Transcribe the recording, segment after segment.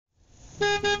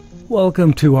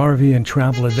Welcome to RV and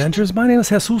Travel Adventures. My name is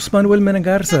Jesus Manuel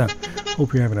Garza.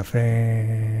 Hope you're having a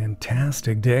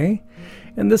fantastic day.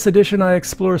 In this edition, I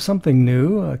explore something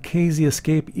new, a KZ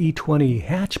Escape E20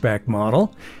 hatchback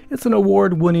model. It's an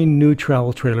award-winning new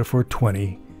travel trailer for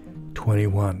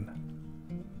 2021.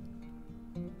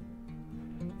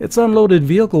 Its unloaded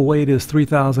vehicle weight is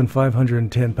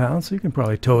 3,510 pounds, so you can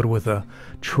probably tow it with a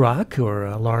truck or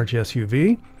a large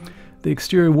SUV. The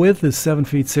exterior width is 7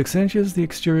 feet 6 inches, the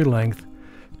exterior length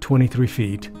 23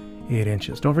 feet 8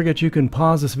 inches. Don't forget you can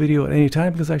pause this video at any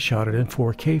time because I shot it in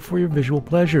 4K for your visual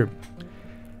pleasure.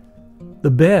 The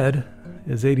bed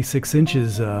is 86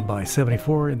 inches by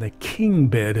 74 in the king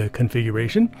bed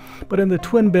configuration, but in the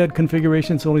twin bed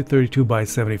configuration it's only 32 by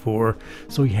 74,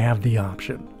 so you have the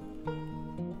option.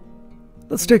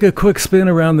 Let's take a quick spin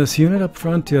around this unit. Up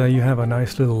front you have a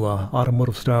nice little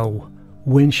automotive style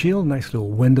windshield, nice little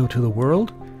window to the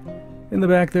world. In the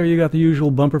back there you got the usual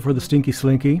bumper for the Stinky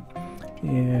Slinky,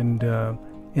 and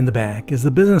in the back is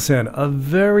the business end, a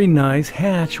very nice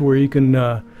hatch where you can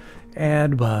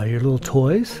add your little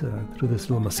toys through this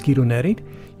little mosquito netting.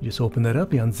 You just open that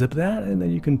up, you unzip that, and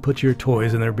then you can put your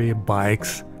toys in there, be it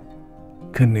bikes,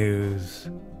 canoes,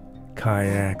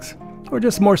 kayaks, or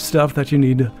just more stuff that you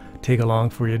need to take along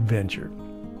for your adventure.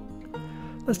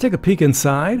 Let's take a peek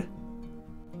inside.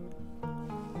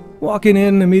 Walking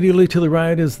in immediately to the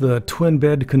right is the twin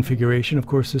bed configuration. Of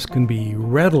course, this can be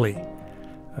readily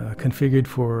configured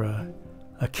for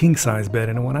a king size bed.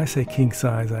 And when I say king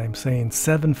size, I'm saying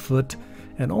 7 foot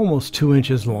and almost 2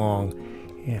 inches long.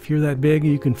 If you're that big,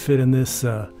 you can fit in this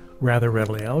rather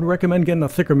readily. I would recommend getting a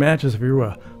thicker mattress if you're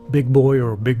a big boy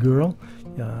or a big girl.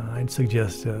 I'd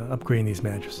suggest upgrading these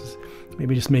mattresses.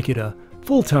 Maybe just make it a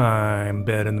full-time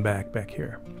bed in the back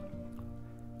here.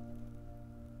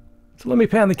 So let me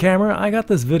pan the camera. I got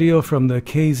this video from the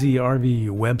KZ RV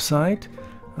website.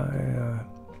 I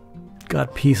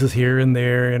got pieces here and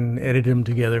there and edited them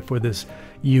together for this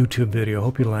YouTube video.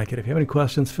 Hope you like it. If you have any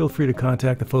questions, feel free to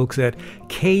contact the folks at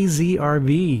KZ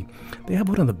RV. They have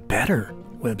one of the better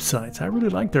websites. I really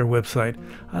like their website.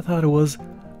 I thought it was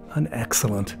an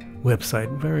excellent website.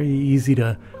 Very easy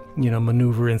to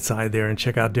maneuver inside there and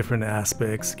check out different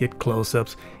aspects, get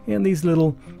close-ups, and these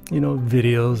little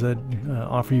videos that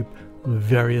offer you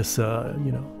various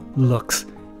looks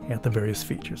at the various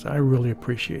features. I really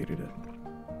appreciated it.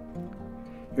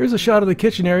 Here's a shot of the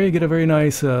kitchen area. You get a very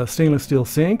nice stainless steel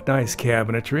sink, nice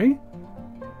cabinetry,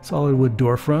 solid wood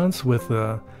door fronts with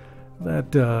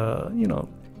that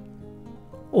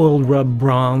oil rub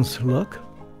bronze look.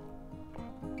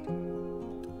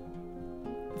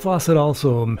 Faucet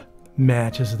also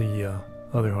matches the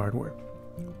other hardware.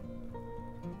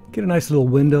 Get a nice little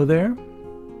window there.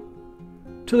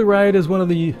 To the right is one of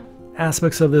the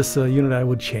aspects of this unit I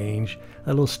would change.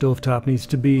 That little stovetop needs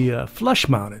to be flush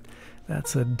mounted.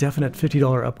 That's a definite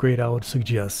 $50 upgrade I would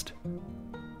suggest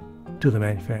to the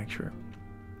manufacturer.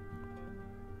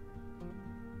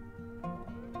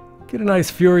 Get a nice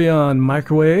Furrion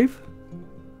microwave.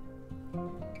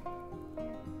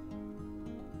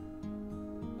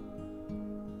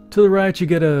 To the right you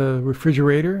get a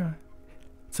refrigerator.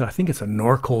 So I think it's a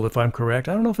Norcold if I'm correct.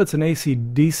 I don't know if it's an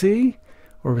AC/DC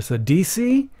or if it's a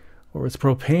DC or it's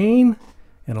propane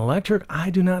and electric. I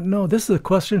do not know. This is a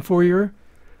question for your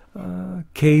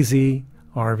KZ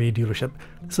RV dealership.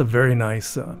 This is a very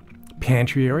nice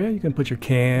pantry area. You can put your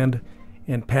canned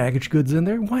and packaged goods in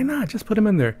there. Why not? Just put them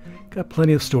in there. Got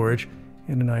plenty of storage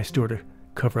and a nice door to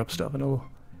cover up stuff and a little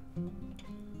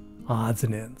odds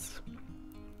and ends.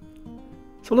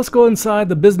 So let's go inside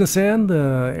the business end,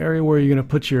 the area where you're going to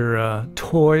put your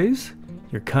toys,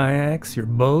 your kayaks, your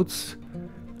boats.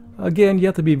 Again, you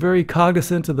have to be very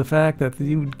cognizant of the fact that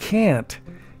you cannot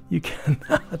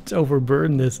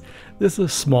overburden this. This is a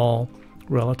small,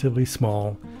 relatively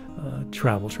small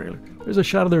travel trailer. There's a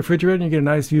shot of the refrigerator, and you get a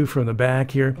nice view from the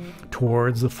back here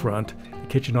towards the front. The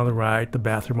kitchen on the right, the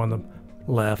bathroom on the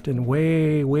left, and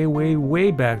way, way, way,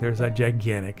 way back there's that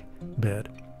gigantic bed.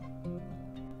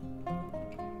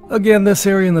 Again, this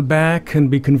area in the back can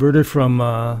be converted from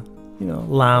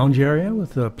lounge area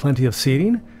with plenty of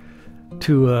seating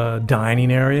to a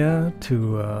dining area,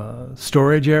 to a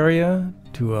storage area,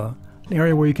 to an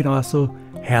area where you can also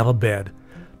have a bed.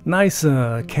 Nice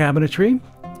cabinetry,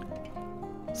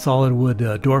 solid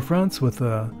wood door fronts with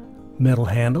metal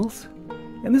handles.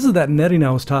 And this is that netting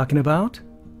I was talking about.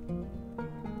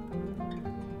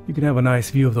 You can have a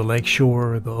nice view of the lake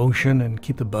shore, the ocean, and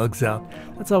keep the bugs out.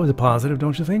 That's always a positive,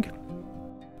 don't you think?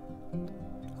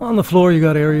 On the floor, you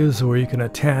got areas where you can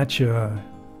attach,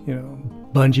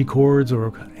 bungee cords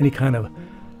or any kind of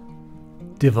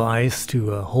device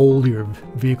to hold your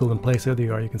vehicle in place. There they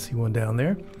are. You can see one down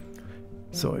there.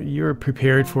 So you're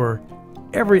prepared for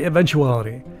every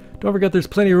eventuality. Don't forget there's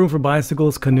plenty of room for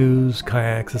bicycles, canoes,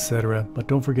 kayaks, etc. But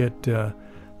don't forget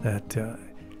that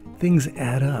things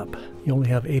add up. You only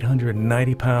have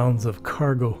 890 pounds of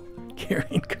cargo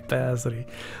carrying capacity.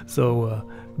 So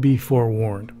be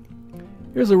forewarned.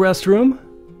 Here's a restroom.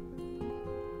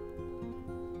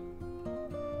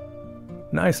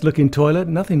 Nice looking toilet.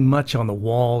 Nothing much on the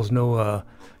walls. No,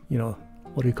 you know,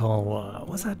 what do you call,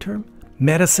 what's that term?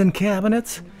 Medicine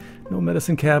cabinets. No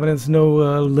medicine cabinets,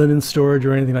 no linen storage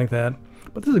or anything like that.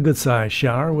 But this is a good sized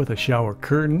shower with a shower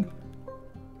curtain.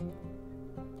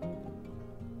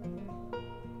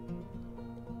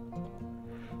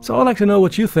 So I'd like to know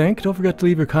what you think. Don't forget to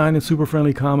leave your kind and super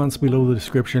friendly comments below the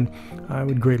description. I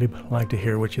would greatly like to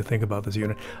hear what you think about this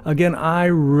unit. Again, I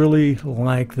really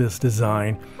like this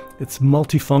design. It's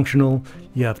multifunctional.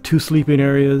 You have 2 sleeping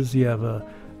areas. You have a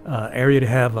area to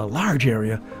have a large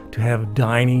area to have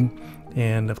dining,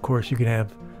 and of course you can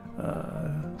have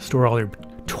store all your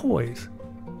toys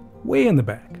way in the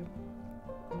back.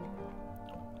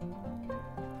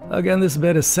 Again, this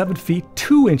bed is 7 feet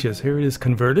 2 inches. Here it is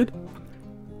converted.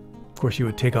 Of course, you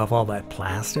would take off all that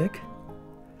plastic.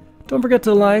 Don't forget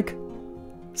to like,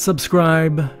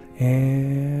 subscribe,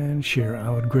 and share. I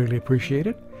would greatly appreciate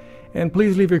it. And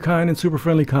please leave your kind and super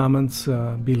friendly comments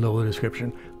below the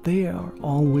description. They are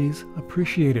always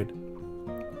appreciated.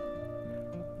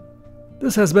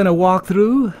 This has been a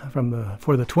walkthrough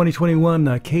for the 2021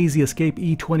 KZ Escape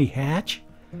E20 Hatch.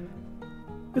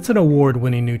 It's an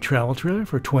award-winning new travel trailer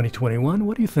for 2021.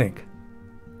 What do you think?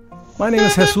 My name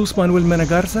is Jesus Manuel Mena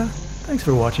Garza. Thanks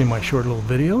for watching my short little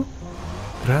video.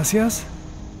 Gracias.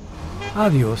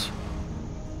 Adios.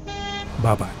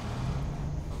 Bye-bye.